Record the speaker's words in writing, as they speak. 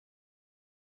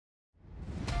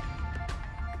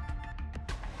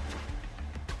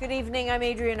Good evening, I'm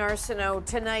Adrienne Arsenault.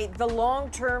 Tonight, the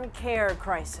long-term care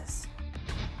crisis.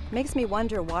 Makes me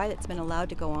wonder why it's been allowed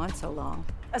to go on so long.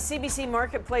 A CBC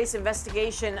Marketplace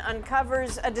investigation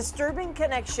uncovers a disturbing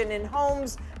connection in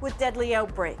homes with deadly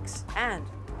outbreaks. And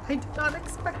I did not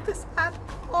expect this at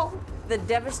all. The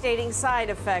devastating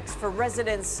side effects for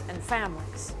residents and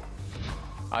families.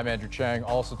 I'm Andrew Chang.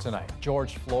 Also tonight,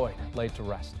 George Floyd laid to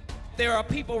rest. There are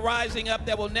people rising up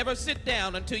that will never sit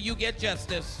down until you get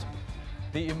justice.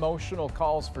 The emotional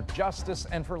calls for justice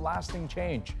and for lasting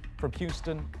change from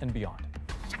Houston and beyond.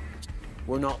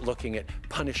 We're not looking at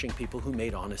punishing people who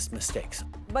made honest mistakes.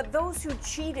 But those who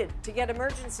cheated to get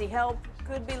emergency help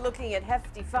could be looking at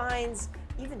hefty fines,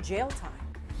 even jail time.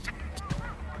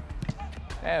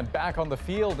 And back on the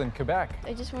field in Quebec.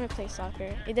 I just want to play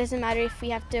soccer. It doesn't matter if we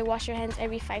have to wash our hands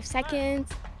every 5 seconds.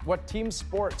 What team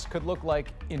sports could look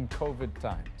like in COVID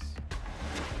times.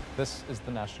 This is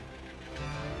the National.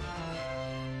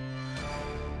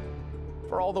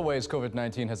 For all the ways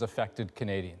COVID-19 has affected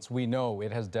Canadians, we know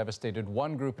it has devastated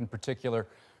one group in particular,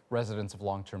 residents of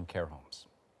long-term care homes.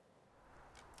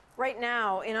 Right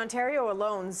now, in Ontario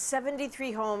alone,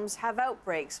 73 homes have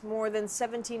outbreaks. More than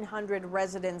 1,700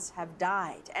 residents have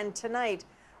died. And tonight,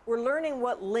 we're learning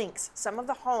what links some of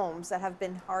the homes that have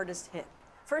been hardest hit.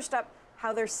 First up,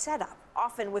 how they're set up,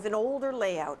 often with an older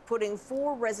layout, putting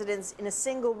 4 residents in a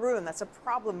single room. That's a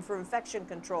problem for infection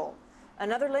control.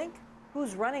 Another link,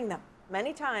 who's running them?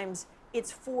 Many times,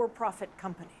 it's for-profit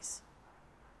companies.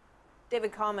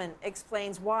 David Common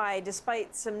explains why,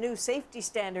 despite some new safety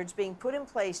standards being put in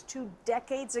place 2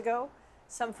 decades ago,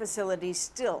 some facilities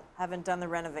still haven't done the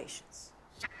renovations.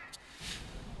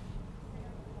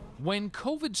 When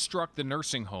COVID struck the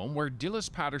nursing home where Dillis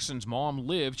Patterson's mom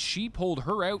lived, she pulled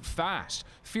her out fast,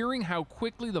 fearing how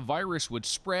quickly the virus would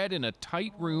spread in a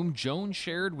tight room Joan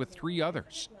shared with 3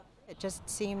 others. It just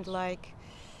seemed like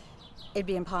it'd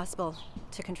be impossible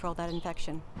to control that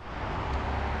infection.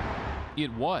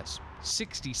 It was.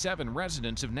 67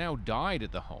 residents have now died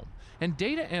at the home, and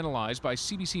data analyzed by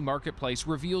CBC Marketplace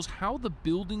reveals how the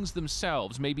buildings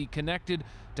themselves may be connected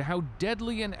to how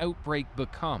deadly an outbreak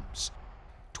becomes.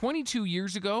 22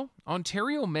 years ago,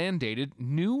 Ontario mandated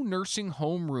new nursing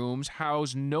home rooms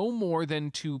house no more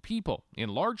than 2 people, in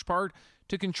large part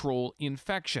to control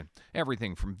infection.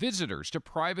 Everything from visitors to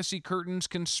privacy curtains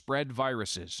can spread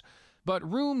viruses. But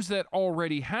rooms that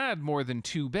already had more than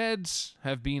 2 beds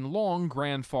have been long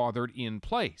grandfathered in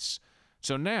place.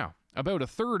 So now, about a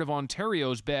third of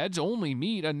Ontario's beds only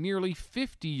meet a nearly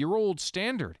 50-year-old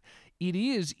standard. It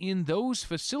is in those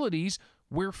facilities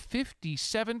where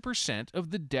 57%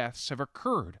 of the deaths have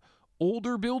occurred.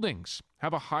 Older buildings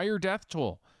have a higher death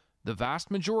toll, the vast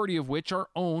majority of which are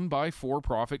owned by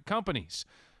for-profit companies.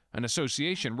 An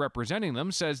association representing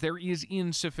them says there is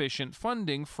insufficient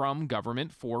funding from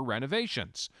government for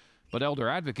renovations. But elder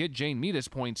advocate Jane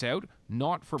Meadis points out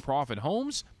not-for-profit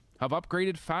homes have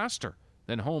upgraded faster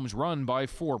than homes run by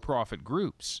for-profit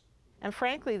groups. And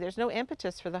frankly, there's no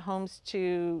impetus for the homes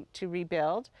to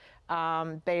rebuild.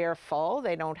 They are full.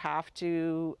 They don't have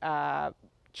to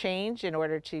change in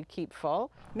order to keep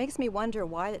full. Makes me wonder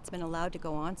why it's been allowed to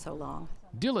go on so long.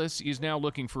 Dillis is now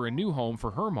looking for a new home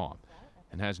for her mom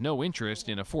and has no interest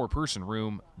in a 4-person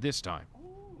room this time.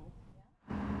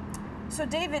 So,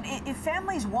 David, if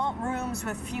families want rooms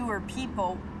with fewer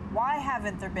people, why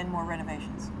haven't there been more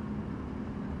renovations?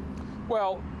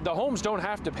 Well, the homes don't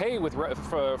have to pay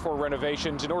for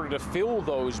renovations in order to fill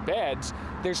those beds.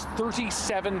 There's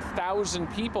 37,000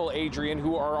 people, Adrienne,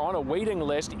 who are on a waiting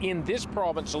list in this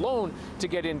province alone to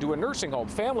get into a nursing home.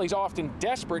 Families often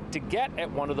desperate to get at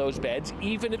one of those beds,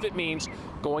 even if it means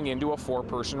going into a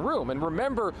 4-person room. And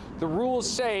remember, the rules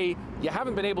say you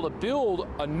haven't been able to build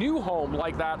a new home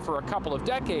like that for a couple of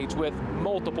decades with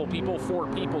multiple people, 4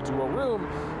 people to a room.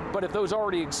 But if those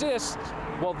already exist,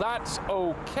 well, that's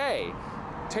okay.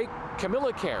 Take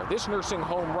Camilla Care, this nursing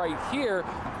home right here,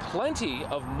 plenty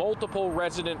of multiple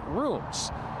resident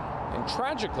rooms. And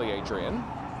tragically, Adrienne,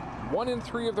 1 in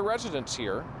 3 of the residents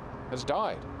here has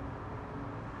died.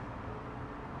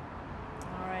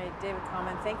 All right, David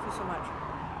Common, thank you so much.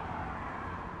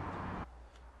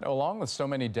 Now, along with so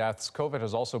many deaths, COVID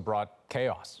has also brought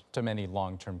chaos to many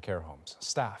long-term care homes.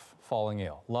 Staff falling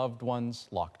ill, loved ones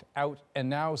locked out, and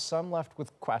now some left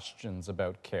with questions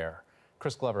about care.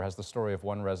 Chris Glover has the story of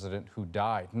one resident who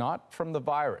died, not from the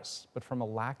virus, but from a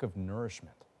lack of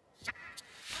nourishment.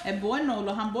 È buono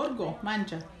lo hamburgo,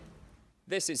 mangia.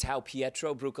 This is how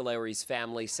Pietro Brucaleri's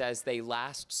family says they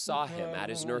last saw him at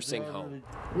his nursing home.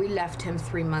 We left him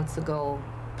 3 months ago,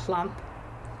 plump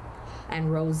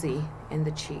and rosy in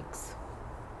the cheeks.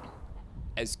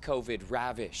 As COVID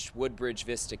ravished Woodbridge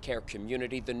Vista Care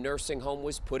community, the nursing home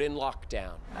was put in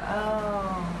lockdown.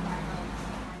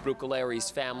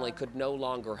 Brucolari's family could no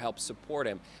longer help support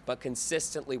him, but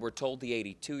consistently were told the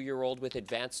 82-year-old with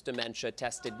advanced dementia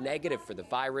tested negative for the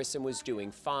virus and was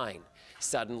doing fine.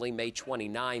 Suddenly, May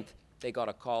 29th, they got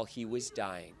a call he was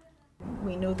dying.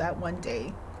 We knew that one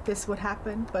day this would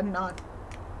happen, but not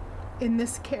in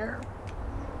this care.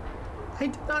 I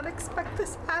did not expect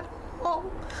this at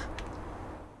all.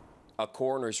 A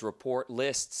coroner's report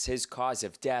lists his cause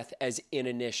of death as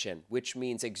inanition, which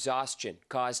means exhaustion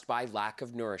caused by lack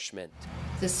of nourishment.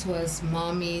 This was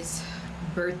Mommy's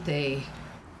birthday.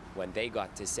 When they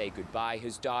got to say goodbye,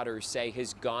 his daughters say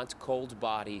his gaunt, cold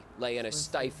body lay in a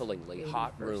stiflingly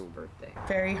hot room.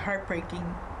 Very heartbreaking,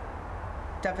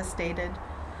 devastated,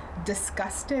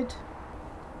 disgusted.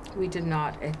 We did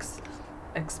not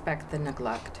expect the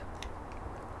neglect.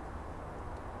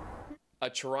 A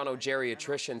Toronto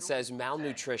geriatrician says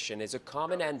malnutrition is a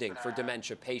common ending for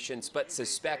dementia patients, but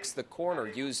suspects the coroner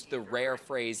used the rare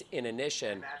phrase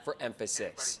inanition for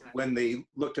emphasis. When they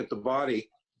looked at the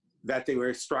body, that they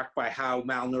were struck by how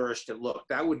malnourished it looked.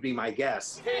 That would be my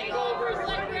guess.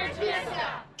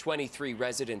 23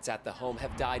 residents at the home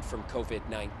have died from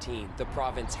COVID-19. The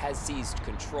province has seized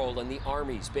control and the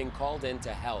Army's been called in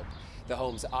to help. The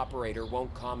home's operator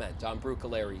won't comment on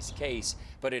Brucolari's case,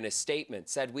 but in a statement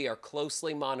said, "We are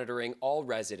closely monitoring all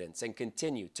residents and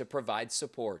continue to provide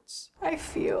supports." I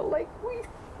feel like we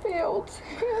failed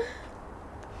him.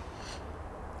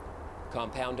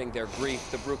 Compounding their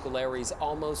grief, the Brucolaris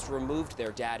almost removed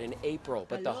their dad in April,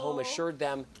 but the home assured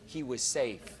them he was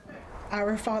safe.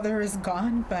 Our father is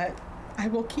gone, but I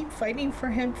will keep fighting for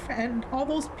him and all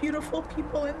those beautiful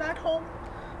people in that home.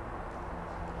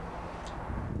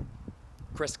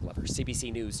 Chris Glover, CBC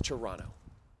News, Toronto.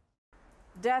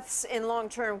 Deaths in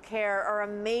long-term care are a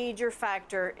major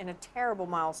factor in a terrible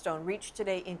milestone reached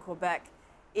today in Quebec.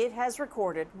 It has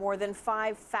recorded more than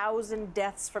 5,000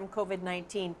 deaths from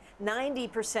COVID-19.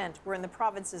 90% were in the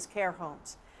province's care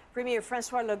homes. Premier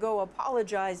François Legault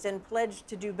apologized and pledged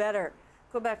to do better.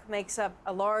 Quebec makes up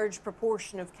a large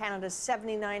proportion of Canada's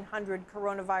 7,900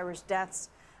 coronavirus deaths.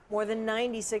 More than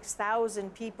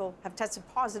 96,000 people have tested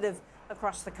positive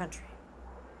across the country.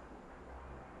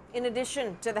 In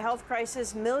addition to the health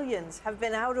crisis, millions have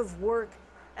been out of work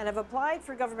and have applied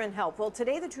for government help. Well,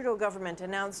 today the Trudeau government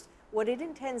announced what it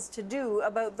intends to do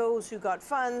about those who got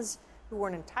funds who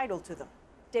weren't entitled to them.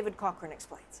 David Cochran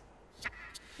explains.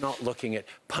 Not looking at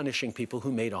punishing people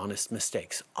who made honest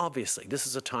mistakes. Obviously, this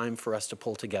is a time for us to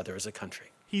pull together as a country.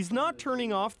 He's not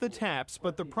turning off the taps,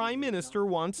 but the Prime Minister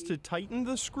wants to tighten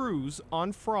the screws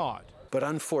on fraud. But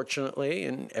unfortunately,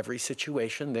 in every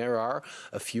situation, there are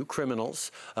a few criminals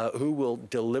who will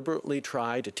deliberately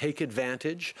try to take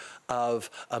advantage of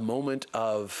a moment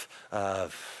of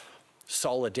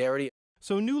solidarity.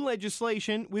 So new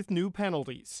legislation with new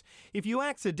penalties. If you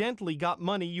accidentally got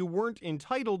money you weren't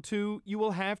entitled to, you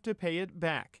will have to pay it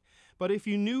back. But if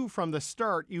you knew from the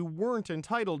start you weren't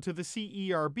entitled to the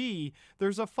CERB,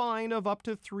 there's a fine of up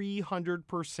to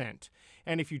 300%.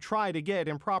 And if you try to get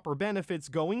improper benefits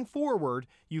going forward,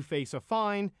 you face a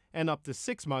fine and up to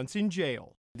 6 months in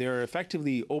jail. They're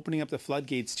effectively opening up the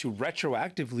floodgates to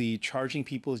retroactively charging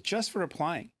people just for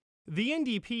applying. The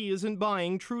NDP isn't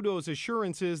buying Trudeau's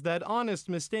assurances that honest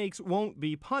mistakes won't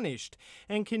be punished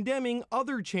and condemning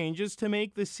other changes to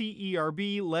make the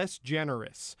CERB less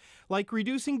generous, like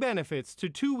reducing benefits to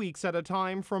 2 weeks at a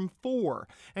time from 4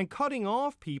 and cutting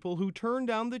off people who turn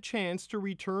down the chance to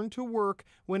return to work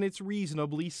when it's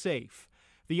reasonably safe.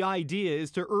 The idea is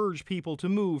to urge people to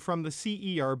move from the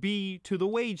CERB to the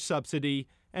wage subsidy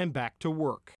and back to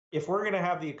work. If we're going to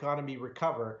have the economy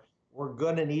recover, we're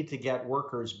going to need to get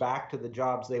workers back to the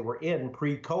jobs they were in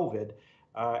pre-COVID.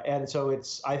 And so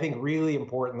it's, I think, really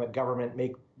important that government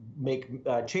make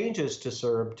changes to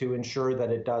CERB to ensure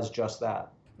that it does just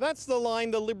that. That's the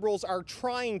line the Liberals are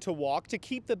trying to walk to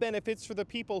keep the benefits for the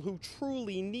people who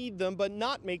truly need them, but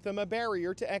not make them a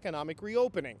barrier to economic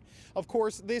reopening. Of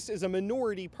course, this is a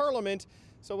minority parliament,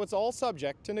 so it's all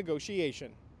subject to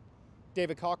negotiation.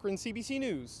 David Cochran, CBC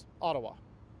News, Ottawa.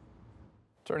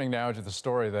 Turning now to the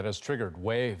story that has triggered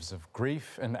waves of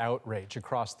grief and outrage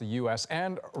across the U.S.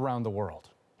 and around the world.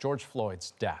 George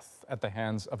Floyd's death at the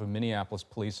hands of a Minneapolis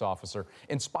police officer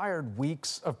inspired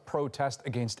weeks of protest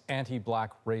against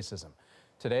anti-black racism.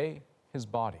 Today, his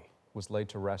body was laid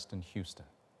to rest in Houston.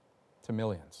 To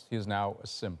millions, he is now a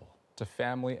symbol. To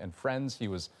family and friends, he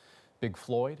was Big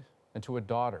Floyd, and to a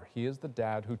daughter, he is the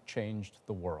dad who changed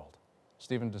the world.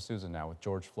 Stephen D'Souza now with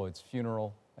George Floyd's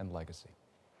funeral and legacy.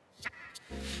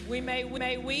 We may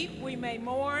weep, we may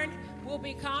mourn, will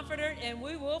be comforted and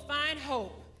we will find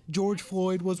hope. George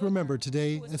Floyd was remembered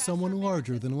today as someone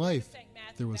larger than life.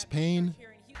 There was pain.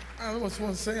 I just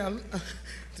want to say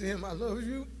to him, I love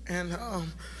you, and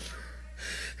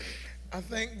I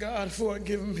thank God for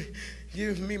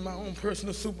giving me my own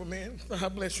personal Superman.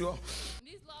 God bless you all.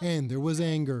 And there was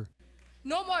anger.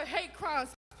 No more hate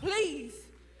crimes, please.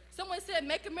 Someone said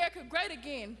make America great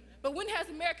again, but when has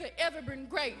America ever been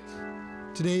great?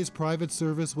 Today's private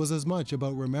service was as much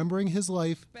about remembering his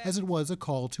life as it was a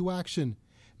call to action.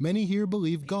 Many here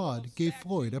believe God gave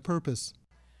Floyd a purpose.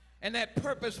 And that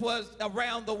purpose was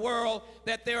around the world,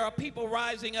 that there are people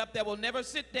rising up that will never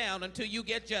sit down until you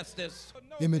get justice.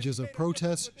 Images of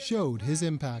protests showed his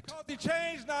impact. He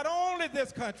changed not only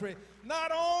this country,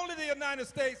 not only the United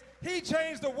States, he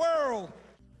changed the world.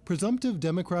 Presumptive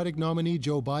Democratic nominee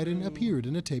Joe Biden appeared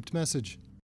in a taped message.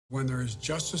 When there is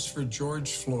justice for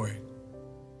George Floyd,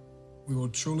 we will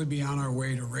truly be on our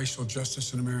way to racial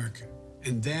justice in America.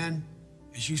 And then,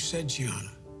 as you said,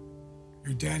 Gianna,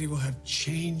 your daddy will have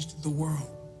changed the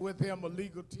world. With him, a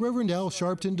legal Reverend Al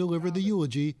Sharpton delivered the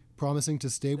eulogy, promising to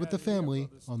stay with the family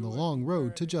on the long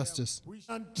road to justice.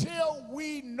 Until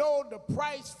we know the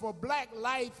price for black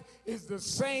life is the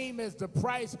same as the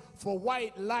price for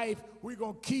white life, we're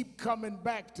going to keep coming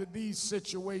back to these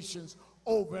situations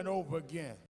over and over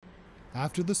again.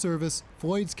 After the service,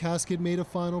 Floyd's casket made a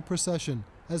final procession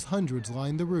as hundreds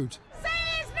lined the route.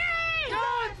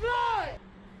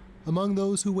 Among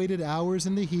those who waited hours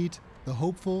in the heat, the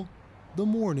hopeful, the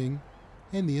mourning,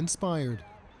 and the inspired.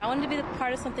 I wanted to be the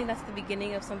part of something that's the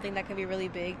beginning of something that can be really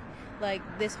big. Like,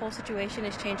 this whole situation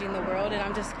is changing the world, and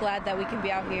I'm just glad that we can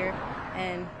be out here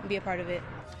and be a part of it.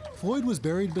 Floyd was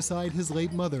buried beside his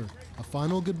late mother, a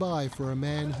final goodbye for a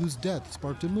man whose death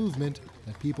sparked a movement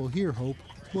that people here hope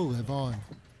will live on.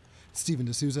 Stephen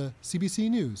D'Souza, CBC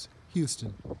News,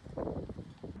 Houston.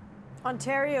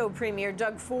 Ontario Premier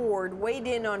Doug Ford weighed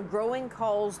in on growing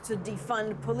calls to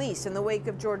defund police in the wake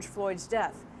of George Floyd's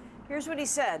death. Here's what he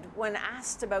said when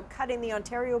asked about cutting the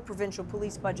Ontario provincial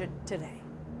police budget today.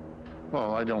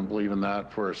 Well, I don't believe in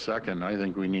that for a second. I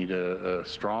think we need a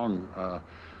strong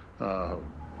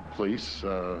police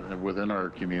within our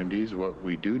communities. What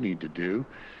we do need to do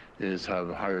is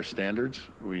have higher standards.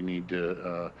 We need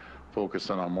to focus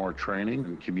on more training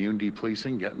and community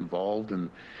policing, get involved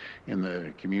in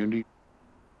the community.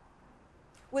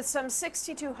 With some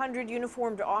 6,200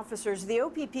 uniformed officers, the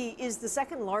OPP is the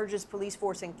second largest police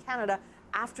force in Canada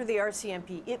after the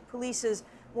RCMP. It polices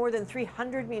more than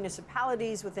 300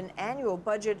 municipalities with an annual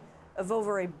budget of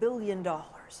over $1 billion. The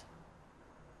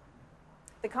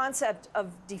concept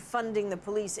of defunding the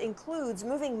police includes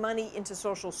moving money into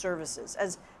social services.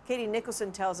 As Katie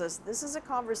Nicholson tells us, this is a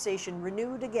conversation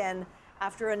renewed again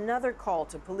after another call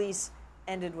to police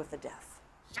ended with a death.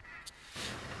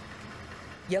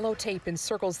 Yellow tape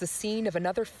encircles the scene of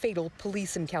another fatal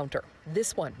police encounter,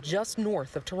 this one just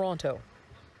north of Toronto.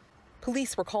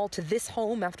 Police were called to this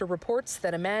home after reports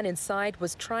that a man inside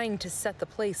was trying to set the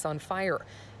place on fire.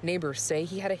 Neighbors say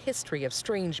he had a history of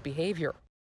strange behavior.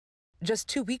 Just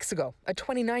 2 weeks ago, a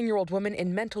 29-year-old woman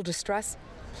in mental distress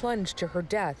plunged to her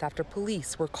death after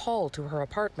police were called to her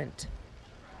apartment.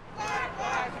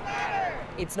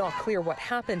 It's not clear what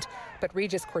happened, but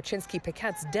Regis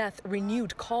Korchinski-Paquette's death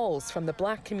renewed calls from the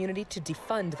Black community to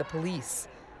defund the police,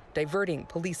 diverting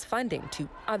police funding to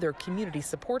other community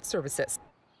support services,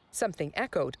 something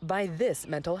echoed by this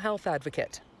mental health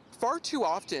advocate. Far too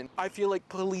often, I feel like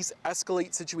police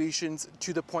escalate situations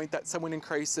to the point that someone in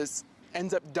crisis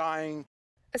ends up dying.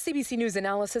 A CBC News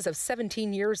analysis of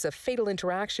 17 years of fatal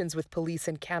interactions with police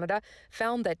in Canada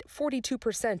found that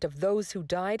 42% of those who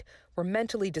died were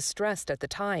mentally distressed at the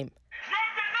time.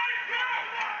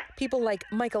 People like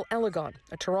Michael Ellegon,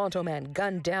 a Toronto man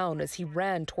gunned down as he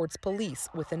ran towards police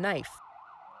with a knife.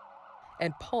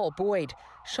 And Paul Boyd,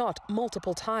 shot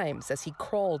multiple times as he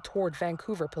crawled toward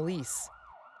Vancouver police.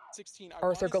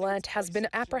 Arthur Gallant has been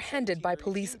apprehended by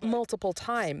police multiple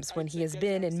times when he has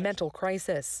been in mental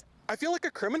crisis. I feel like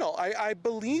a criminal. I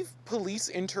believe police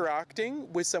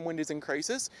interacting with someone who's in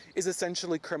crisis is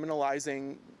essentially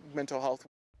criminalizing mental health.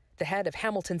 The head of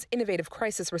Hamilton's innovative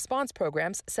crisis response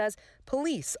programs says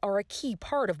police are a key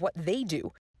part of what they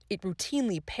do. It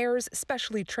routinely pairs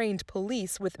specially trained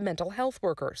police with mental health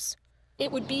workers.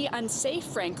 It would be unsafe,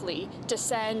 frankly, to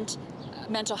send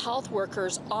mental health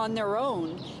workers on their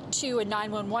own to a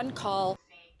 911 call.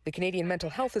 The Canadian Mental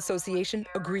Health Association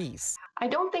agrees. I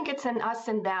don't think it's an us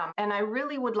and them, and I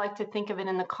really would like to think of it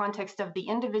in the context of the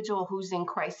individual who's in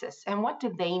crisis and what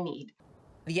do they need.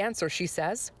 The answer, she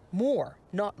says, more,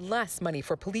 not less money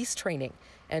for police training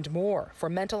and more for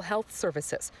mental health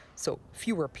services, so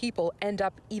fewer people end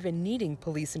up even needing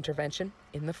police intervention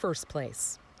in the first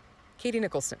place. Katie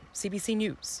Nicholson, CBC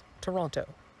News, Toronto.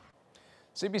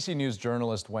 CBC News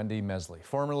journalist Wendy Mesley,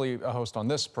 formerly a host on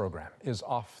this program, is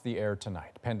off the air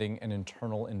tonight, pending an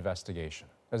internal investigation.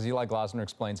 As Eli Glasner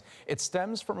explains, it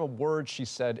stems from a word she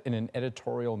said in an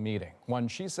editorial meeting, one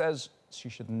she says she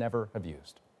should never have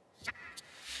used.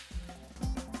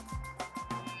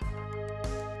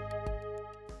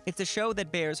 It's a show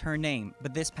that bears her name,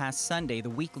 but this past Sunday, The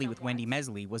Weekly with Wendy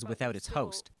Mesley was without its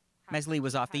host. Mesley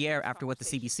was off the air after what the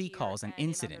CBC calls an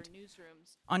incident.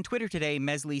 On Twitter today,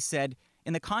 Mesley said,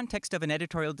 "In the context of an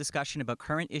editorial discussion about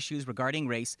current issues regarding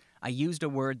race, I used a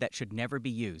word that should never be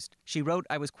used." She wrote,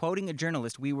 "I was quoting a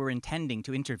journalist we were intending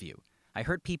to interview. I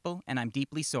hurt people, and I'm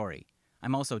deeply sorry.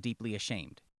 I'm also deeply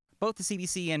ashamed." Both the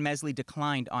CBC and Mesley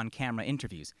declined on-camera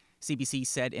interviews. CBC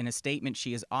said in a statement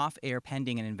she is off air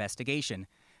pending an investigation.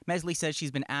 Mesley says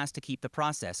she's been asked to keep the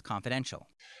process confidential.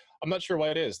 I'm not sure why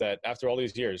it is that after all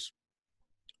these years,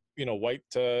 white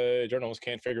journalists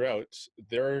can't figure out.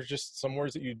 There are just some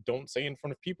words that you don't say in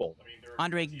front of people.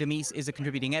 Andre Demise is a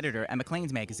contributing editor at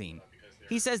Maclean's magazine.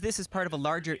 He says this is part of a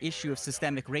larger issue of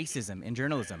systemic racism in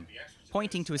journalism,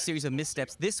 pointing to a series of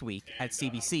missteps this week at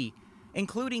CBC,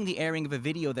 including the airing of a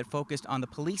video that focused on the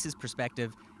police's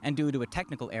perspective and, due to a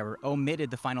technical error,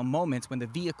 omitted the final moments when the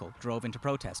vehicle drove into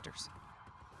protesters.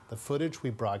 The footage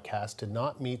we broadcast did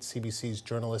not meet CBC's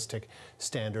journalistic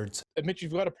standards. Admit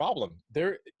you've got a problem.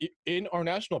 There, in our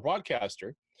national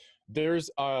broadcaster, there's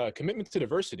a commitment to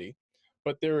diversity,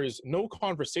 but there is no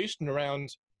conversation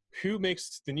around who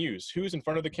makes the news, who's in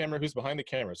front of the camera, who's behind the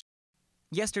cameras.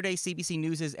 Yesterday, CBC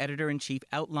News' editor-in-chief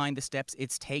outlined the steps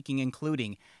it's taking,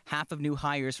 including half of new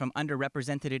hires from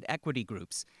underrepresented equity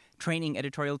groups, training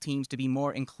editorial teams to be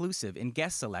more inclusive in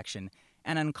guest selection,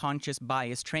 and unconscious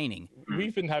bias training.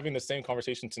 We've been having the same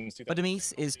conversation since 2000. But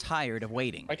Demise is tired of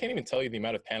waiting. I can't even tell you the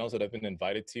amount of panels that I've been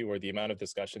invited to or the amount of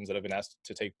discussions that I've been asked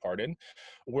to take part in,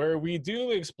 where we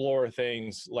do explore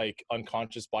things like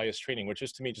unconscious bias training, which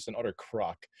is to me just an utter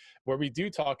crock, where we do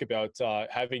talk about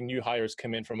having new hires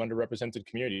come in from underrepresented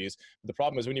communities. The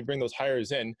problem is when you bring those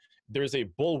hires in, there's a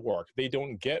bulwark. They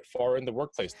don't get far in the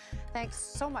workplace. Thanks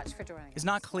so much for joining us. It's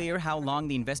not clear how long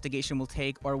the investigation will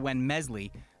take or when Mesley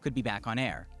could be back on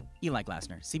air. Eli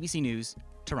Glasner, CBC News,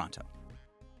 Toronto.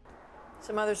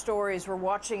 Some other stories we're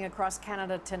watching across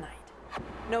Canada tonight.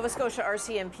 Nova Scotia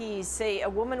RCMPs say a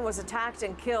woman was attacked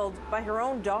and killed by her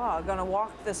own dog on a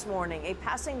walk this morning. A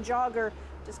passing jogger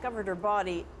discovered her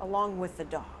body along with the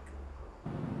dog.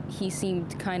 He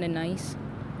seemed kind of nice.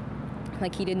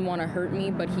 Like he didn't want to hurt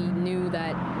me, but he knew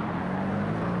that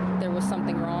there was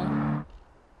something wrong.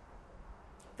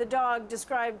 The dog,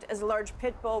 described as a large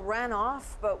pit bull, ran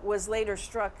off but was later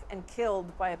struck and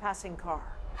killed by a passing car.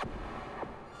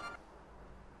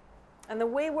 And the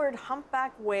wayward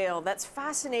humpback whale that's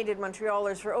fascinated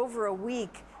Montrealers for over a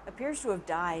week appears to have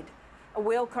died. A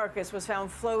whale carcass was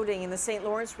found floating in the St.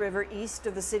 Lawrence River east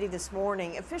of the city this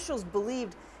morning. Officials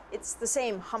believed it's the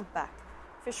same humpback.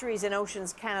 Fisheries and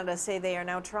Oceans Canada say they are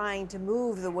now trying to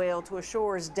move the whale to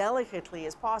ashore as delicately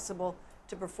as possible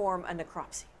to perform a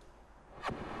necropsy.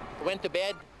 We went to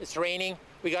bed, it's raining.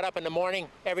 We got up in the morning,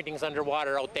 everything's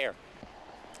underwater out there.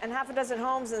 And half a dozen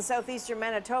homes in southeastern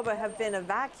Manitoba have been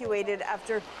evacuated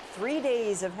after 3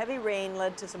 days of heavy rain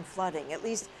led to some flooding. At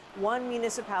least one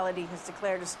municipality has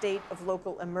declared a state of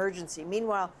local emergency.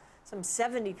 Meanwhile, some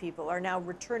 70 people are now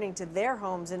returning to their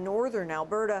homes in northern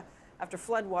Alberta after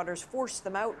floodwaters forced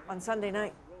them out on Sunday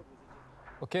night.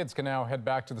 Well, kids can now head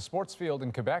back to the sports field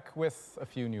in Quebec with a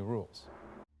few new rules.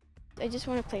 I just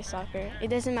want to play soccer. It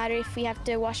doesn't matter if we have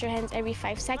to wash our hands every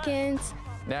 5 seconds.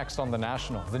 Next on The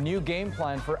National, the new game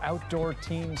plan for outdoor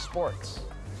team sports.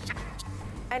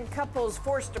 And couples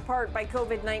forced apart by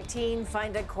COVID-19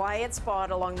 find a quiet spot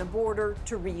along the border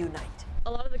to reunite. A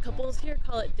lot of the couples here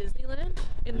call it Disneyland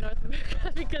in North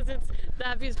America because it's the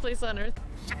happiest place on earth.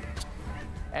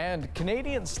 And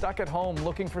Canadians stuck at home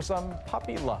looking for some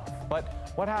puppy love.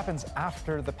 But what happens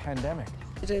after the pandemic?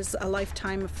 It is a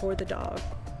lifetime for the dog,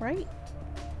 right?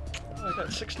 I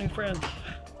got 6 new friends.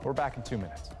 We're back in 2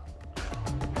 minutes.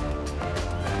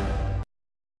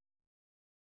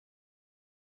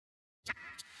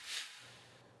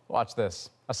 Watch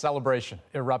this. A celebration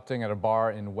erupting at a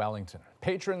bar in Wellington.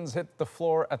 Patrons hit the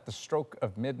floor at the stroke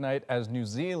of midnight as New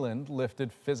Zealand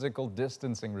lifted physical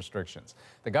distancing restrictions.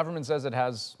 The government says it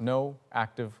has no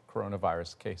active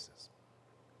coronavirus cases.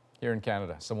 Here in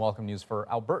Canada, some welcome news for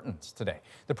Albertans today.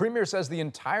 The Premier says the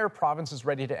entire province is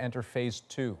ready to enter phase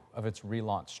 2 of its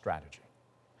relaunch strategy.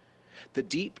 The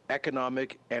deep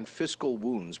economic and fiscal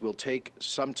wounds will take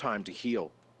some time to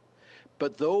heal.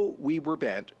 But though we were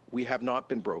bent, we have not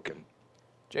been broken.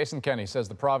 Jason Kenney says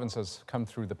the province has come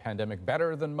through the pandemic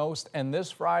better than most, and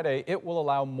this Friday it will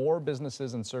allow more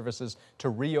businesses and services to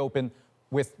reopen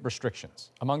with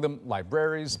restrictions. Among them,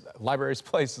 libraries,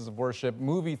 places of worship,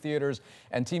 movie theaters,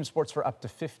 and team sports for up to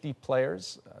 50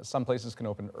 players. Some places can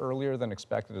open earlier than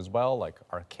expected as well, like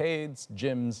arcades,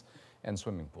 gyms, and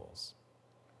swimming pools.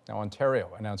 Now,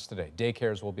 Ontario announced today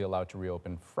daycares will be allowed to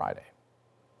reopen Friday.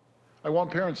 I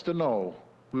want parents to know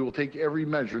we will take every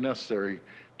measure necessary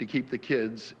to keep the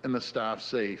kids and the staff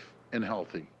safe and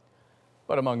healthy.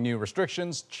 But among new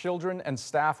restrictions, children and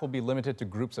staff will be limited to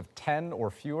groups of 10 or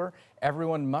fewer.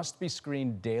 Everyone must be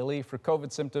screened daily for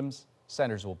COVID symptoms.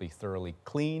 Centers will be thoroughly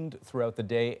cleaned throughout the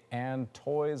day, and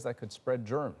toys that could spread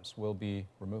germs will be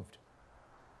removed.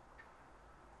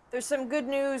 There's some good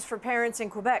news for parents in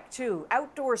Quebec, too.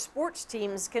 Outdoor sports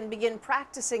teams can begin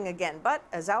practicing again, but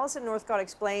as Alison Northcott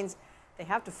explains, they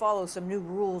have to follow some new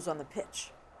rules on the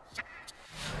pitch.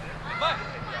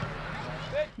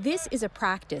 This is a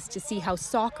practice to see how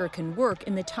soccer can work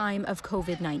in the time of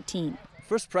COVID-19.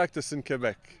 First practice in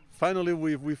Quebec. Finally,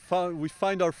 we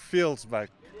find our fields back.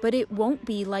 But it won't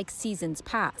be like seasons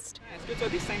past.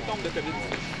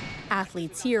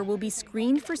 Athletes here will be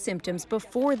screened for symptoms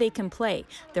before they can play.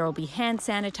 There will be hand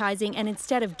sanitizing, and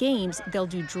instead of games, they'll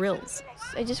do drills.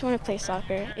 I just want to play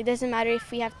soccer. It doesn't matter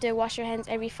if we have to wash our hands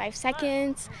every 5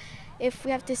 seconds, if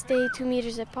we have to stay 2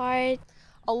 meters apart.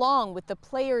 Along with the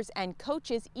players and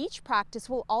coaches, each practice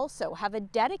will also have a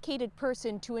dedicated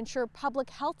person to ensure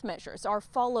public health measures are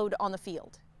followed on the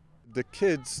field. The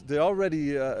kids, they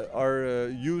already are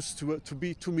used to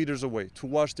be 2 meters away, to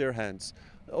wash their hands.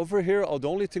 Over here, the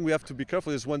only thing we have to be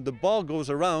careful is when the ball goes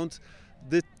around,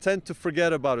 they tend to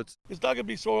forget about it. It's not going to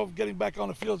be sort of getting back on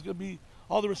the field. It's going to be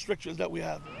all the restrictions that we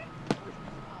have.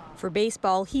 For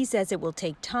baseball, he says it will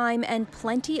take time and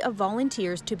plenty of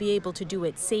volunteers to be able to do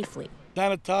it safely.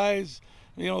 Sanitize,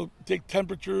 take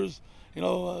temperatures,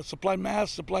 supply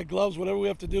masks, supply gloves, whatever we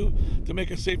have to do to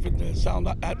make a safe and sound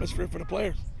atmosphere for the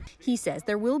players. He says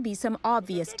there will be some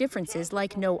obvious differences,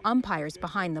 like no umpires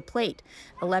behind the plate.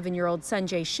 11-year-old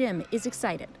Sanjay Shim is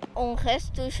excited.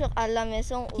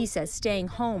 He says staying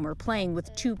home or playing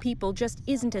with 2 people just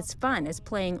isn't as fun as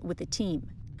playing with a team.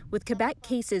 With Quebec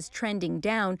cases trending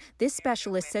down, this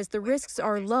specialist says the risks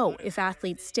are low if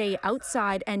athletes stay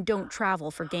outside and don't travel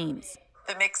for games.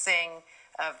 The mixing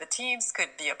of the teams could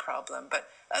be a problem, but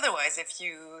otherwise, if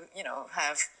you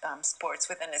have sports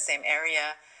within the same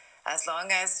area, as long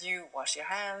as you wash your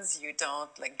hands, you don't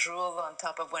drool on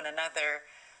top of one another,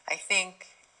 I think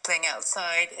playing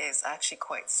outside is actually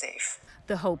quite safe.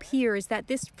 The hope here is that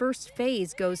this first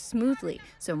phase goes smoothly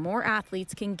so more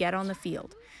athletes can get on the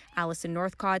field. Alison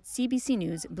Northcott, CBC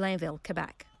News, Blainville,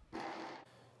 Quebec.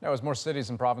 Now, as more cities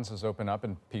and provinces open up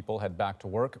and people head back to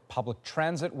work, public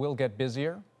transit will get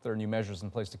busier. There are new measures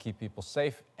in place to keep people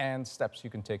safe and steps you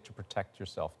can take to protect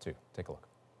yourself, too. Take a look.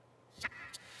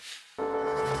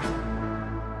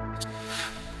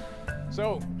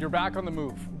 So, you're back on the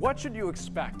move. What should you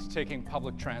expect taking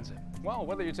public transit? Well,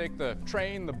 whether you take the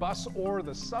train, the bus, or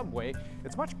the subway,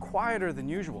 it's much quieter than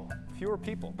usual. Fewer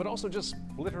people, but also just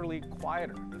literally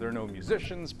quieter. There are no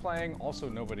musicians playing, also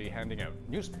nobody handing out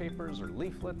newspapers or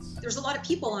leaflets. There's a lot of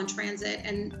people on transit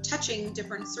and touching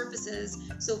different surfaces.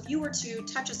 So if you were to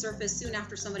touch a surface soon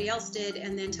after somebody else did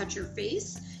and then touch your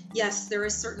face, yes, there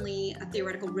is certainly a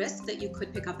theoretical risk that you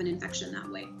could pick up an infection that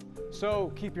way.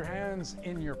 So keep your hands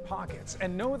in your pockets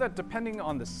and know that depending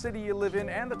on the city you live in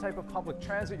and the type of public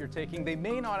transit you're taking, they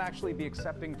may not actually be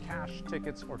accepting cash,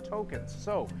 tickets, or tokens.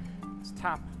 So it's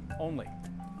tap only.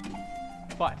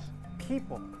 But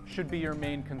people should be your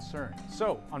main concern.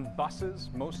 So on buses,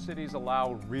 most cities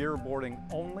allow rear boarding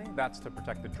only. That's to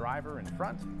protect the driver in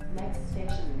front. Next station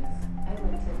is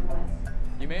Eglinton West.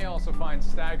 You may also find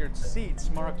staggered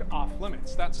seats marked off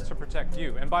limits. That's to protect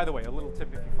you. And by the way, a little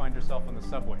tip if you find yourself on the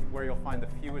subway, where you'll find the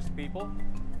fewest people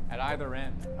at either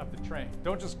end of the train.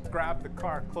 Don't just grab the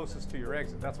car closest to your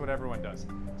exit. That's what everyone does.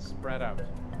 Spread out.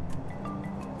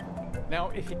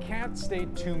 Now, if you can't stay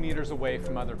 2 meters away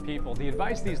from other people, the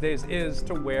advice these days is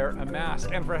to wear a mask.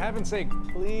 And for heaven's sake,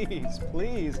 please,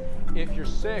 please, if you're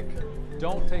sick,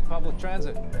 don't take public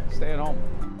transit. Stay at home.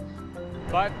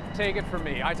 But take it from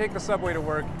me, I take the subway to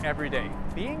work every day.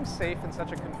 Being safe in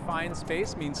such a confined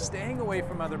space means staying away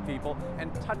from other people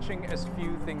and touching as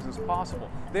few things as possible.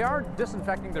 They are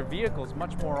disinfecting their vehicles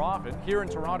much more often, here in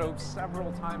Toronto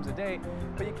several times a day,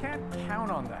 but you can't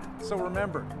count on that. So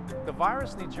remember, the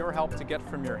virus needs your help to get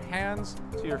from your hands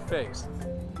to your face.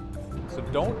 So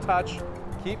don't touch,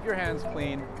 keep your hands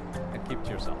clean and keep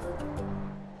to yourself.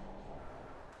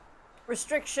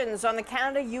 Restrictions on the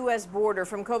Canada-U.S. border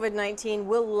from COVID-19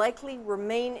 will likely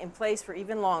remain in place for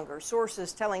even longer.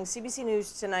 Sources telling CBC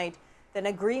News tonight that an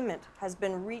agreement has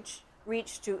been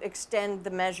reached to extend the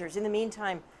measures. In the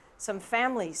meantime, some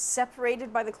families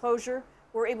separated by the closure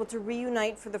were able to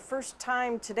reunite for the first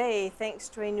time today thanks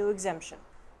to a new exemption.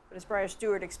 But as Briar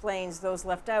Stewart explains, those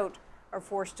left out are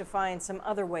forced to find some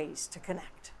other ways to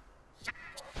connect.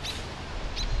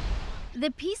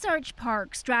 The Peace Arch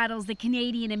Park straddles the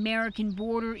Canadian-American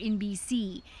border in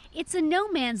BC. It's a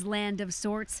no-man's land of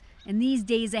sorts, and these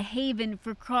days a haven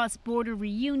for cross-border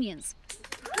reunions.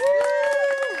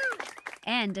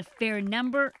 And a fair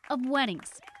number of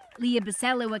weddings. Leah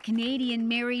Basello, a Canadian,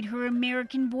 married her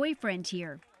American boyfriend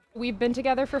here. We've been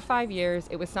together for 5 years.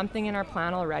 It was something in our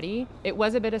plan already. It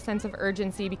was a bit of sense of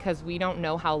urgency because we don't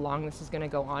know how long this is going to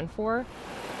go on for.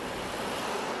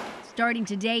 Starting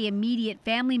today, immediate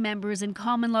family members and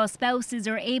common-law spouses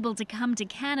are able to come to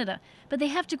Canada, but they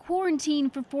have to quarantine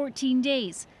for 14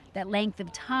 days. That length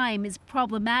of time is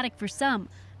problematic for some.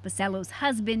 Basello's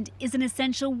husband is an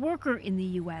essential worker in the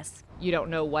U.S. You don't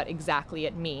know what exactly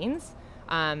it means,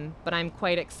 but I'm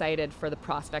quite excited for the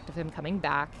prospect of him coming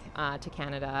back to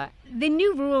Canada. The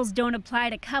new rules don't apply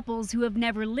to couples who have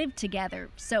never lived together,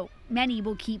 so many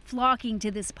will keep flocking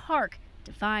to this park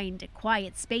to find a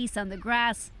quiet space on the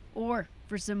grass, or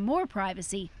for some more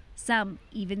privacy, some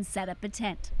even set up a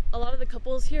tent. A lot of the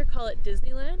couples here call it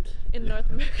Disneyland in North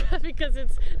America because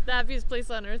it's the happiest place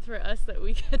on earth for us that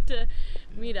we get to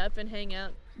meet up and hang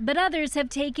out. But others have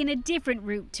taken a different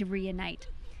route to reunite.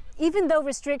 Even though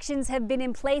restrictions have been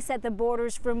in place at the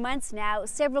borders for months now,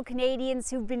 several Canadians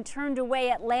who've been turned away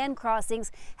at land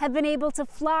crossings have been able to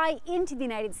fly into the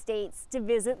United States to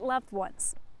visit loved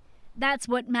ones. That's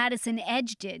what Madison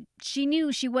Edge did. She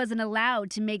knew she wasn't allowed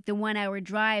to make the 1-hour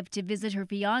drive to visit her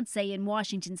fiancé in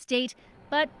Washington state,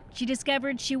 but she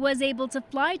discovered she was able to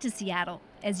fly to Seattle,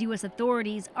 as U.S.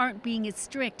 authorities aren't being as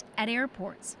strict at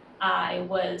airports. I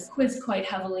was quizzed quite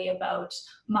heavily about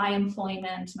my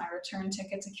employment, my return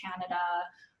ticket to Canada,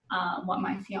 what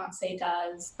my fiancé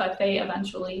does, but they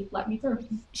eventually let me through.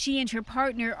 She and her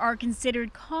partner are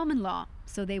considered common law,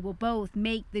 so they will both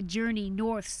make the journey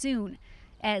north soon.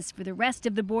 As for the rest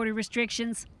of the border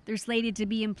restrictions, they're slated to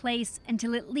be in place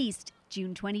until at least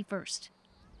June 21st.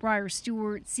 Briar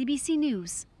Stewart, CBC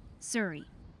News, Surrey.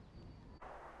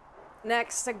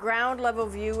 Next, a ground-level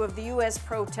view of the U.S.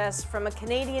 protests from a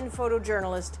Canadian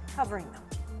photojournalist covering them.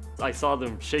 I saw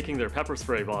them shaking their pepper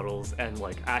spray bottles and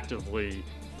actively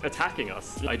attacking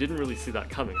us. I didn't really see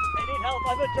that coming. I need help,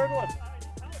 I'm a journalist.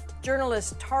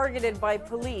 Journalists targeted by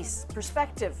police,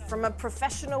 perspective from a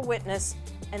professional witness,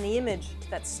 and the image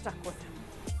that stuck with him.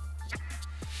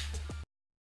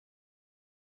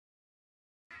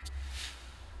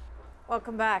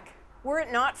 Welcome back. Were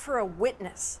it not for a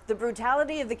witness, the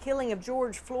brutality of the killing of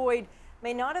George Floyd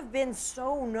may not have been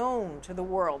so known to the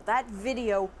world. That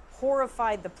video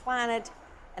horrified the planet,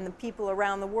 and the people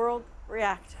around the world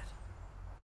reacted.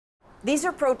 These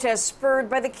are protests spurred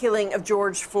by the killing of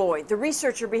George Floyd. The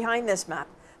researcher behind this map,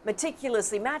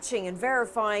 meticulously matching and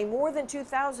verifying more than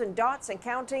 2,000 dots and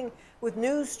counting with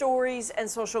news stories and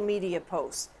social media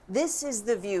posts. This is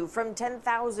the view from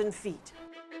 10,000 feet.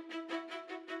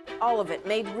 All of it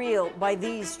made real by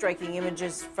these striking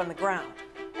images from the ground.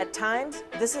 At times,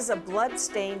 this is a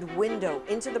blood-stained window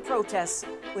into the protests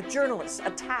with journalists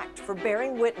attacked for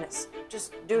bearing witness,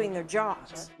 just doing their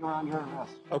jobs. You're under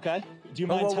arrest. Okay. Do you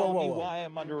mind telling me why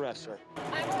I'm under arrest, sir?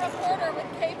 I'm a reporter with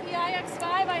KPIX5.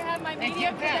 I have my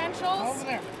media credentials.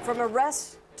 From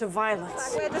arrest to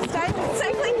violence.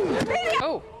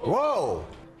 Oh. Whoa.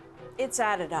 It's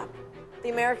added up. The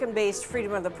American-based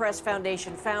Freedom of the Press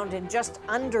Foundation found in just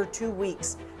under 2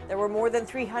 weeks, there were more than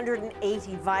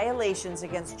 380 violations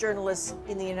against journalists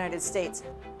in the United States.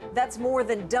 That's more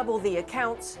than double the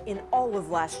accounts in all of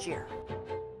last year.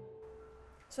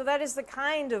 So that is the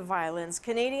kind of violence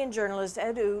Canadian journalist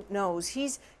Ed Oot knows.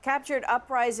 He's captured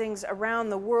uprisings around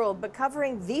the world, but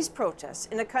covering these protests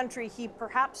in a country he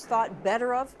perhaps thought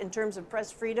better of in terms of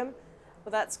press freedom,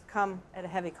 well, that's come at a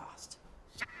heavy cost.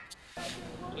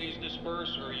 Please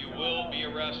disperse or you will be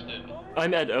arrested.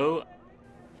 I'm Ed O.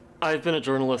 I've been a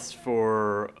journalist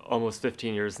for almost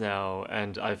 15 years now,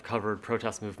 and I've covered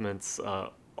protest movements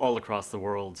all across the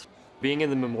world. Being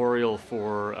in the memorial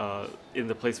in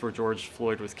the place where George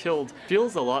Floyd was killed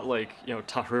feels a lot like,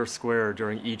 Tahrir Square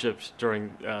during Egypt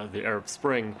during the Arab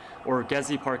Spring, or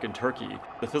Gezi Park in Turkey.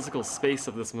 The physical space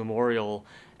of this memorial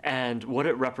and what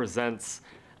it represents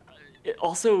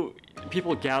Also,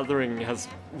 people gathering has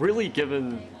really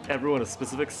given everyone a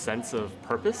specific sense of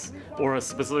purpose or a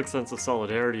specific sense of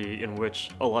solidarity in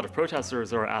which a lot of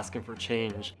protesters are asking for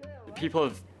change. People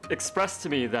have expressed to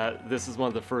me that this is one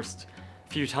of the first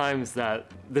few times that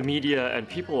the media and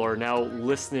people are now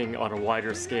listening on a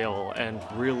wider scale and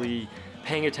really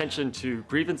paying attention to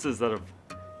grievances that have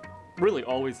really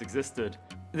always existed.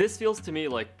 This feels to me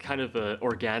like kind of an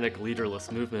organic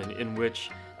leaderless movement in which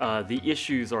the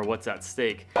issues are what's at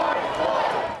stake.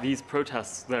 These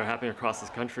protests that are happening across this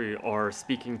country are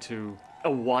speaking to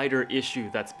a wider issue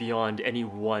that's beyond any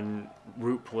one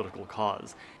root political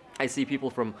cause. I see people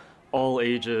from all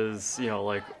ages,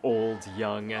 like old,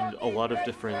 young, and a lot of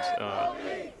different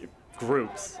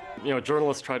groups.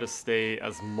 Journalists try to stay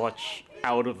as much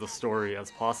out of the story as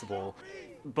possible.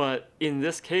 But in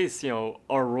this case,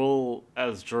 our role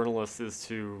as journalists is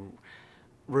to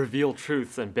reveal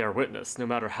truths and bear witness, no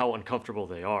matter how uncomfortable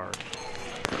they are.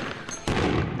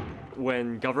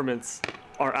 When governments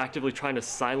are actively trying to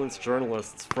silence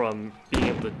journalists from being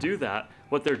able to do that,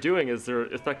 what they're doing is they're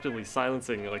effectively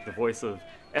silencing the voice of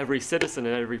every citizen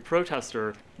and every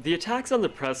protester. The attacks on the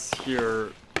press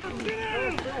here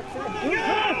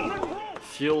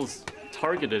feels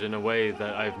targeted in a way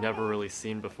that I've never really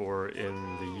seen before in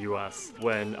the US.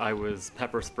 When I was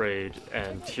pepper sprayed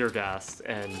and tear gassed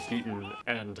and beaten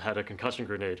and had a concussion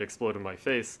grenade explode in my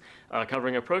face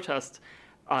covering a protest,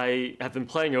 I have been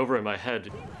playing over in my head.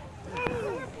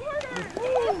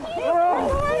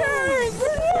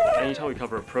 Anytime we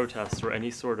cover a protest or any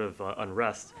sort of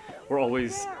unrest, we're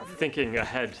always thinking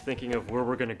ahead, thinking of where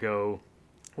we're going to go,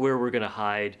 where we're going to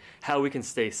hide, how we can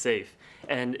stay safe.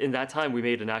 And in that time, we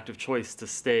made an active choice to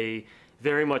stay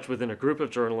very much within a group of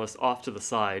journalists off to the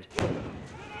side.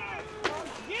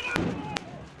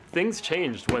 Things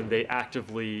changed when they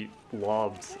actively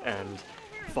lobbed and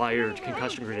fired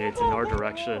concussion grenades in our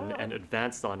direction and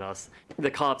advanced on us.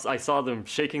 The cops, I saw them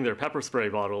shaking their pepper spray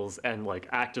bottles and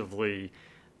actively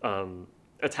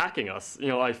attacking us.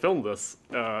 I filmed this,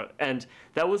 and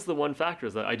that was the one factor,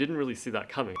 is that I didn't really see that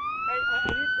coming. Hey,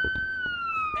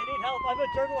 I need help. I'm a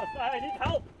journalist. I need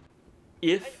help.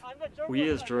 If we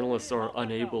as journalists are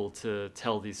unable to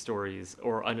tell these stories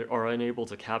or are unable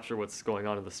to capture what's going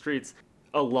on in the streets,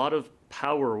 a lot of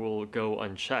power will go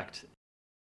unchecked.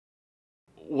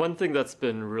 One thing that's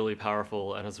been really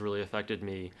powerful and has really affected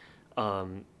me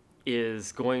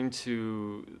is going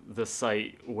to the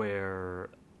site where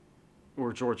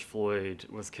George Floyd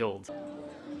was killed.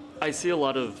 I see a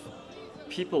lot of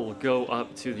people go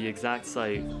up to the exact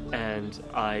site and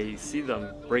I see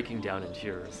them breaking down in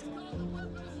tears.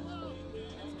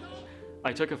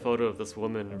 I took a photo of this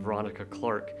woman, Veronica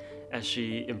Clark, as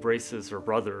she embraces her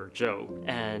brother, Joe.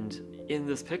 And in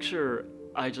this picture,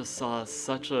 I just saw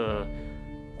such a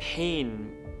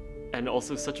pain and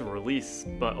also such a release,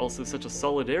 but also such a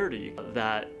solidarity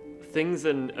that things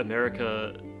in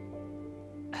America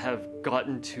have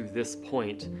gotten to this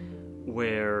point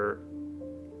where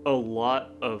a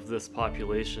lot of this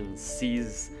population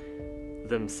sees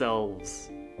themselves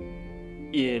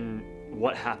in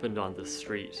what happened on the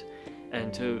street.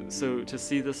 And to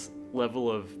see this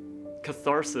level of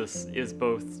catharsis is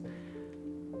both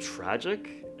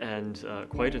tragic and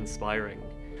quite inspiring.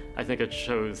 I think it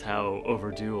shows how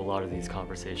overdue a lot of these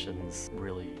conversations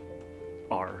really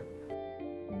are.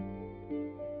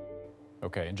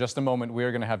 Okay, in just a moment, we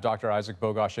are going to have Dr. Isaac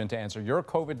Bogosh in to answer your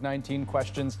COVID-19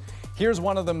 questions. Here's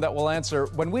one of them that we'll answer.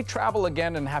 When we travel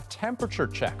again and have temperature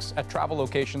checks at travel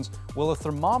locations, will a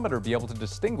thermometer be able to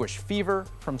distinguish fever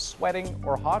from sweating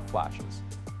or hot flashes?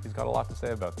 He's got a lot to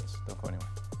say about this. Don't go anywhere.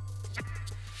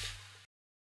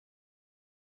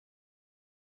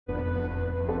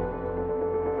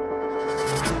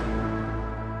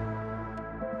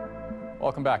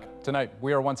 Welcome back. Tonight,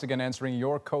 we are once again answering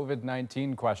your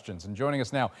COVID-19 questions. And joining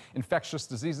us now, infectious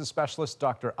diseases specialist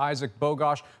Dr. Isaac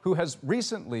Bogosh, who has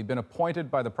recently been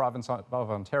appointed by the province of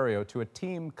Ontario to a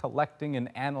team collecting and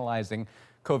analyzing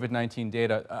COVID-19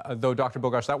 data. Though, Dr.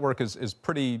 Bogosh, that work is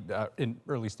pretty in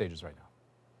early stages right now.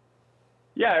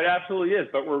 Yeah, it absolutely is.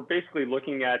 But we're basically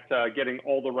looking at getting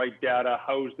all the right data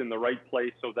housed in the right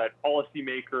place so that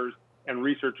policymakers and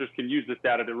researchers can use this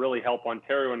data to really help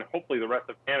Ontario and hopefully the rest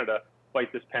of Canada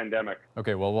fight this pandemic.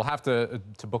 Okay, well, we'll have to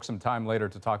book some time later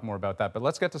to talk more about that. But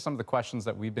let's get to some of the questions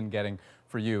that we've been getting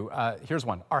for you. Here's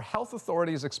one. Are health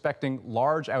authorities expecting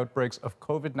large outbreaks of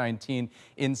COVID-19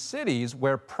 in cities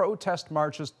where protest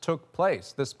marches took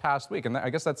place this past week? And I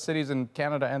guess that's cities in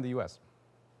Canada and the U.S.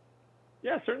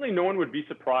 Yeah, certainly no one would be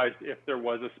surprised if there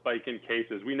was a spike in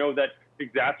cases. We know that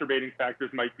exacerbating factors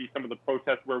might be some of the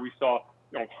protests where we saw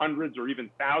hundreds or even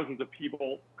thousands of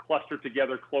people clustered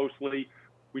together closely.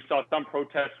 We saw some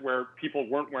protests where people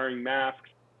weren't wearing masks,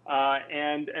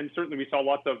 and certainly we saw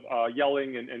lots of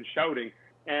yelling and shouting.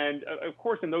 And of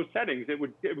course, in those settings, it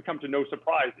would come to no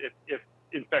surprise if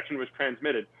infection was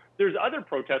transmitted. There's other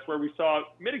protests where we saw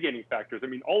mitigating factors. I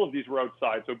mean, all of these were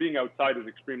outside, so being outside is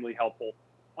extremely helpful.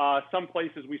 Some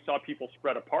places we saw people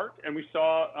spread apart, and we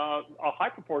saw a high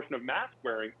proportion of mask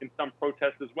wearing in some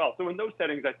protests as well. So in those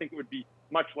settings, I think it would be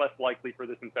much less likely for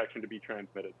this infection to be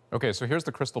transmitted. Okay, so here's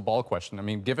the crystal ball question. I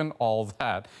mean, given all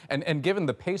that, and given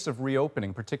the pace of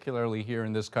reopening, particularly here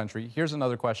in this country, here's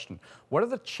another question. What are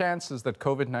the chances that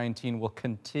COVID-19 will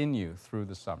continue through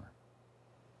the summer?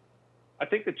 I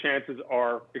think the chances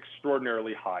are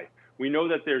extraordinarily high. We know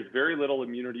that there's very little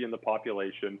immunity in the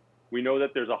population. We know that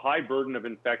there's a high burden of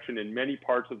infection in many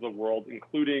parts of the world,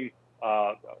 including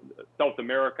South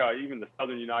America, even the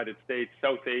southern United States,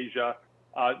 South Asia.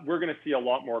 We're going to see a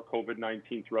lot more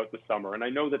COVID-19 throughout the summer. And I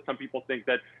know that some people think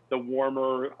that the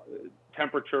warmer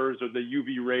temperatures or the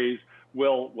UV rays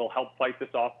will help fight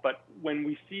this off. But when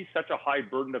we see such a high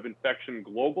burden of infection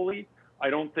globally, I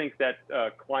don't think that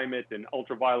climate and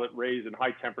ultraviolet rays and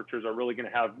high temperatures are really going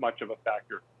to have much of a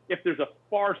factor. If there's a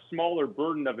far smaller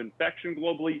burden of infection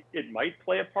globally, it might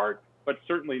play a part, but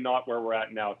certainly not where we're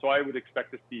at now. So I would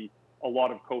expect to see a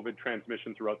lot of COVID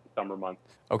transmission throughout the summer months.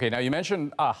 Okay, now you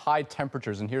mentioned high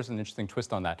temperatures, and here's an interesting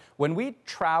twist on that. When we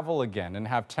travel again and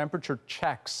have temperature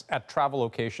checks at travel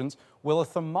locations, will a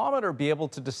thermometer be able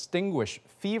to distinguish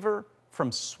fever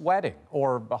from sweating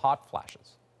or hot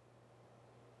flashes?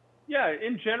 Yeah,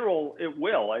 in general, it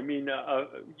will. I mean,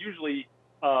 usually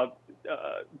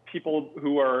people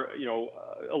who are,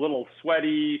 a little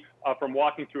sweaty from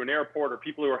walking through an airport, or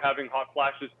people who are having hot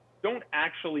flashes, don't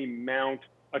actually mount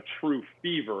a true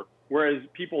fever, whereas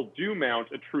people do mount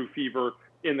a true fever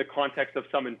in the context of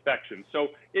some infection. So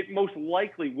it most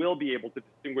likely will be able to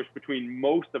distinguish between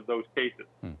most of those cases.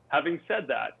 Having said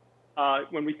that,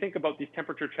 when we think about these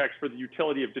temperature checks for the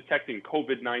utility of detecting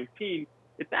COVID-19,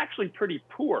 it's actually pretty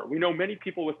poor. We know many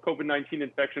people with COVID-19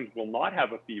 infections will not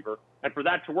have a fever. And for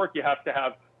that to work, you have to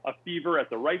have a fever at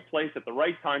the right place, at the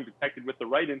right time, detected with the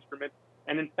right instrument.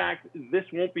 And in fact, this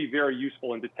won't be very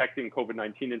useful in detecting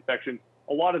COVID-19 infections.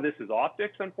 A lot of this is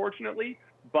optics, unfortunately,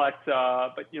 but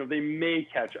they may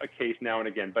catch a case now and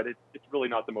again, but it's really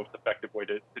not the most effective way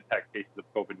to detect cases of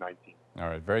COVID-19. All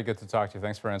right, very good to talk to you.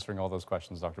 Thanks for answering all those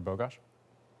questions, Dr. Bogosh.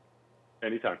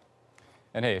 Anytime.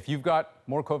 And hey, if you've got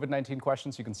more COVID-19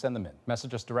 questions, you can send them in.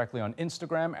 Message us directly on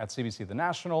Instagram at CBC The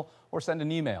National, or send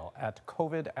an email at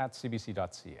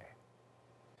covid@cbc.ca.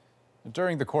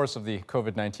 During the course of the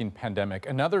COVID-19 pandemic,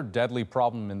 another deadly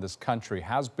problem in this country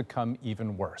has become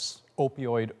even worse: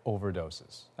 opioid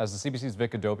overdoses. As the CBC's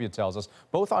Vic Adopia tells us,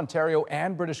 both Ontario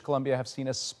and British Columbia have seen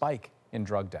a spike in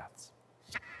drug deaths.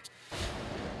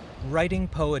 Writing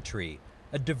poetry,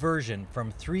 a diversion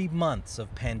from 3 months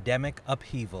of pandemic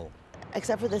upheaval.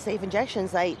 Except for the safe injection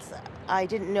sites, I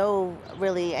didn't know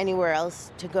really anywhere else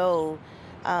to go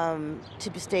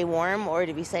to stay warm or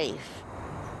to be safe.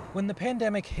 When the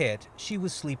pandemic hit, she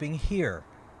was sleeping here.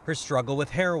 Her struggle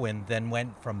with heroin then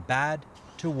went from bad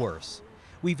to worse.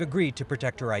 We've agreed to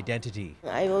protect her identity.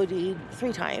 I OD'd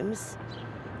 3 times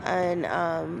and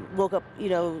woke up,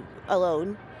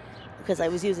 alone because I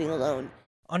was using alone.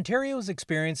 Ontario is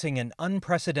experiencing an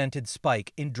unprecedented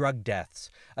spike in drug deaths,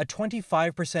 a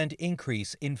 25%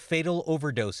 increase in fatal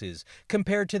overdoses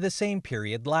compared to the same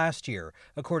period last year,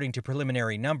 according to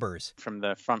preliminary numbers. From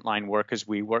the frontline workers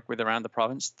we work with around the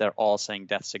province, they're all saying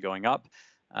deaths are going up.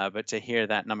 But to hear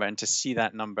that number and to see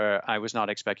that number, I was not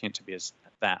expecting it to be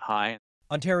that high.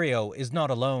 Ontario is not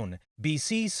alone.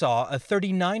 BC saw a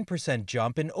 39%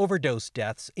 jump in overdose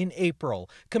deaths in April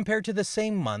compared to the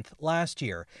same month last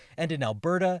year. And in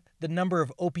Alberta, the number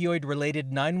of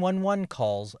opioid-related 911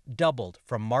 calls doubled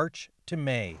from March to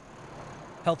May.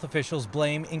 Health officials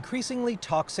blame increasingly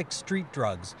toxic street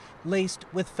drugs laced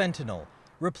with fentanyl,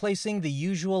 replacing the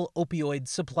usual opioid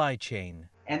supply chain.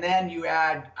 And then you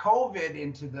add COVID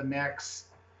into the mix.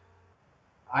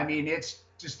 I mean, it's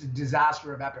just a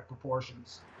disaster of epic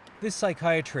proportions. This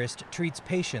psychiatrist treats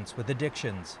patients with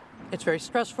addictions. It's very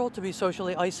stressful to be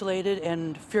socially isolated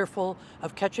and fearful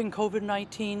of catching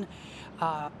COVID-19.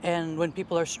 And when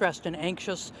people are stressed and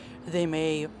anxious, they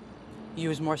may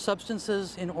use more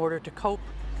substances in order to cope.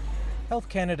 Health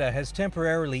Canada has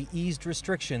temporarily eased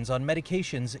restrictions on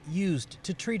medications used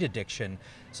to treat addiction.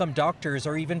 Some doctors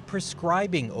are even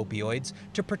prescribing opioids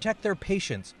to protect their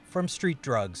patients from street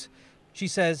drugs. She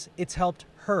says it's helped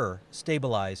her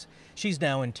stabilize. She's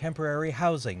now in temporary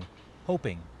housing,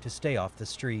 hoping to stay off the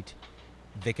street.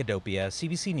 Vic Adopia,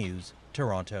 CBC News,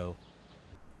 Toronto.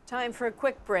 Time for a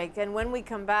quick break, and when we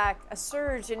come back, a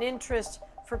surge in interest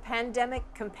for pandemic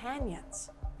companions.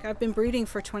 I've been breeding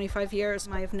for 25 years.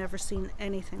 I've never seen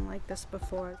anything like this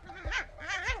before.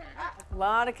 A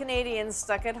lot of Canadians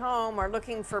stuck at home are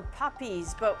looking for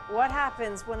puppies, but what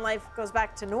happens when life goes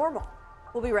back to normal?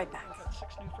 We'll be right back.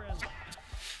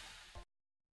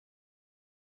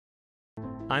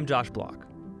 I'm Josh Block.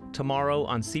 Tomorrow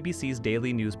on CBC's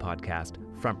daily news podcast,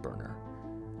 Front Burner.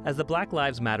 As the Black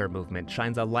Lives Matter movement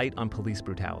shines a light on police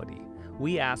brutality,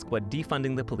 we ask what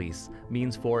defunding the police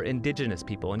means for Indigenous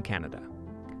people in Canada.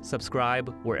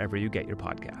 Subscribe wherever you get your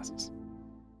podcasts.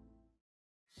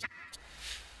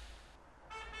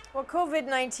 Well,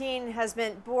 COVID-19 has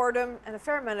meant boredom and a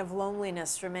fair amount of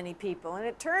loneliness for many people. And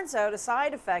it turns out a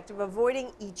side effect of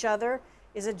avoiding each other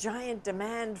is a giant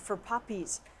demand for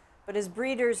puppies. But as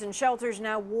breeders and shelters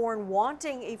now warn,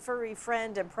 wanting a furry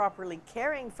friend and properly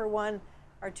caring for one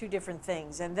are two different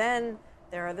things. And then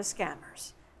there are the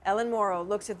scammers. Ellen Morrow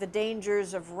looks at the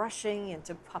dangers of rushing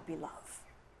into puppy love.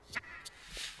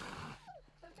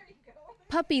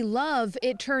 Puppy love,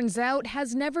 it turns out,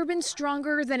 has never been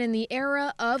stronger than in the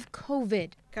era of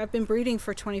COVID. I've been breeding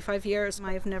for 25 years.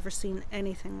 I've never seen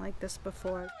anything like this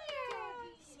before.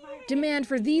 Demand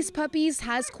for these puppies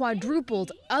has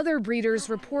quadrupled. Other breeders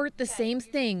report the same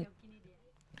thing.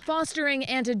 Fostering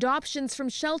and adoptions from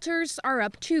shelters are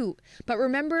up too. But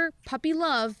remember, puppy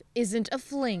love isn't a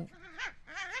fling.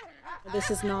 This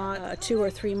is not a 2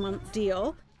 or 3 month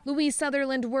deal. Louise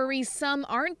Sutherland worries some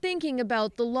aren't thinking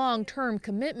about the long-term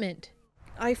commitment.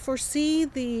 I foresee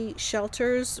the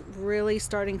shelters really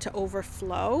starting to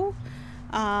overflow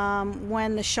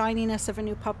when the shininess of a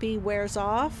new puppy wears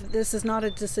off. This is not a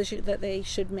decision that they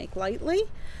should make lightly,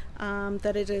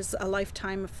 that it is a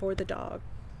lifetime for the dog,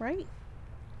 right?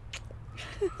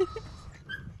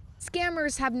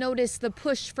 Scammers have noticed the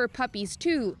push for puppies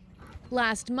too.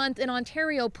 Last month, an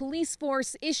Ontario police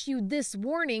force issued this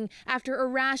warning after a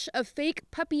rash of fake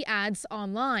puppy ads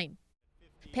online.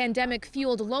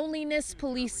 Pandemic-fueled loneliness,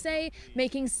 police say,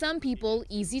 making some people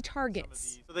easy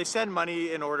targets. So they send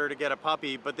money in order to get a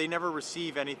puppy, but they never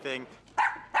receive anything.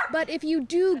 But if you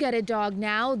do get a dog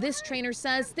now, this trainer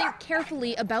says think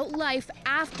carefully about life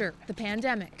after the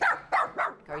pandemic.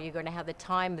 Are you going to have the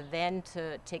time then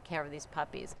to take care of these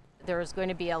puppies? There's going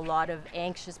to be a lot of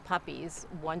anxious puppies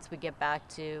once we get back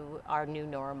to our new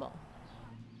normal.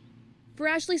 For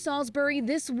Ashley Salisbury,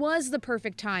 this was the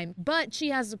perfect time, but she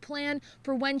has a plan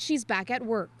for when she's back at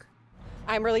work.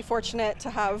 I'm really fortunate to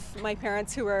have my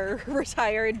parents who are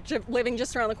retired living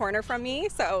just around the corner from me,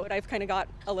 so I've kind of got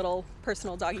a little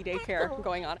personal doggy daycare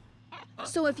going on.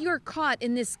 So if you're caught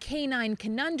in this canine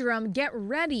conundrum, get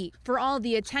ready for all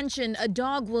the attention a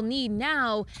dog will need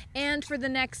now and for the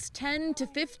next 10 to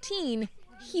 15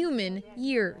 human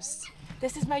years.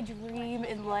 This is my dream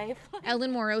in life.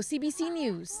 Ellen Morrow, CBC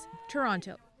News,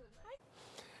 Toronto.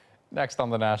 Next on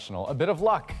The National, a bit of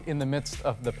luck in the midst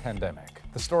of the pandemic.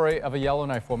 The story of a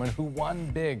Yellowknife woman who won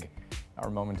big. Our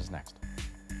moment is next.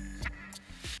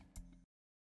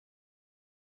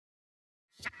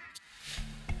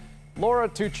 Laura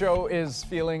Tucho is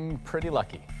feeling pretty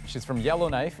lucky. She's from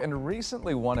Yellowknife and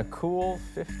recently won a cool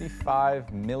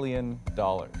 $55 million.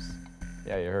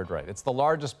 Yeah, you heard right. It's the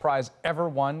largest prize ever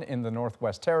won in the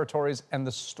Northwest Territories, and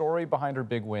the story behind her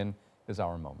big win is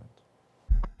our moment.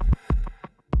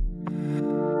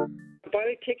 I bought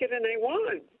a ticket and I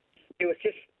won. It was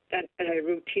just a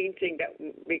routine thing that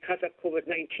because of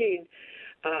COVID-19,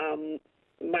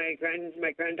 my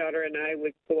granddaughter and I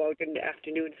would go out in the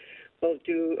afternoon. We'll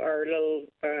do our little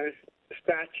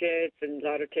scratches and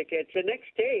lotto tickets. The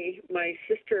next day, my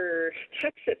sister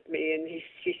texted me and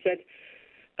she said,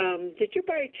 did you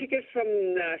buy a ticket from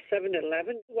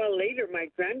 7-Eleven? Well, later, my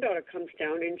granddaughter comes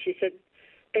down and she said,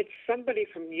 it's somebody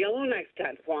from Yellowknife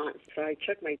that won. So I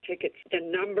checked my tickets. The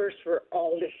numbers were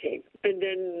all the same. And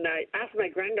then I asked my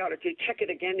granddaughter to check it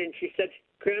again, and she said,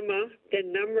 Grandma, the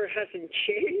number hasn't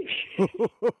changed.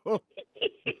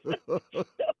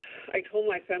 I told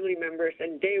my family members,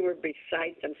 and they were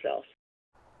beside themselves.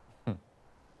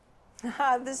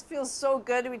 This feels so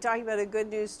good to be talking about a good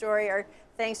news story. Our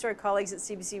thanks to our colleagues at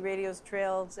CBC Radio's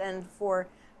Trails and for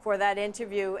that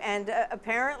interview. And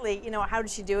apparently, you know, how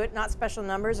did she do it? Not special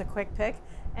numbers, a quick pick.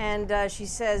 And she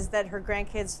says that her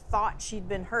grandkids thought she'd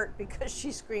been hurt because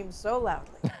she screamed so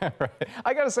loudly. Right.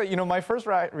 I gotta say, you know, my first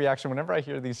reaction whenever I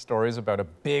hear these stories about a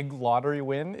big lottery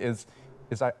win is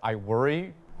I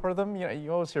worry for them. You know,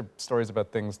 you always hear stories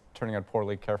about things turning out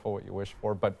poorly. Careful what you wish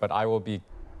for. But I will be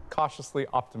cautiously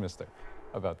optimistic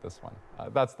about this one.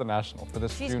 That's The National for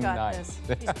this June 9th.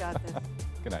 She's got this.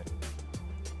 Good night.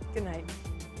 Good night.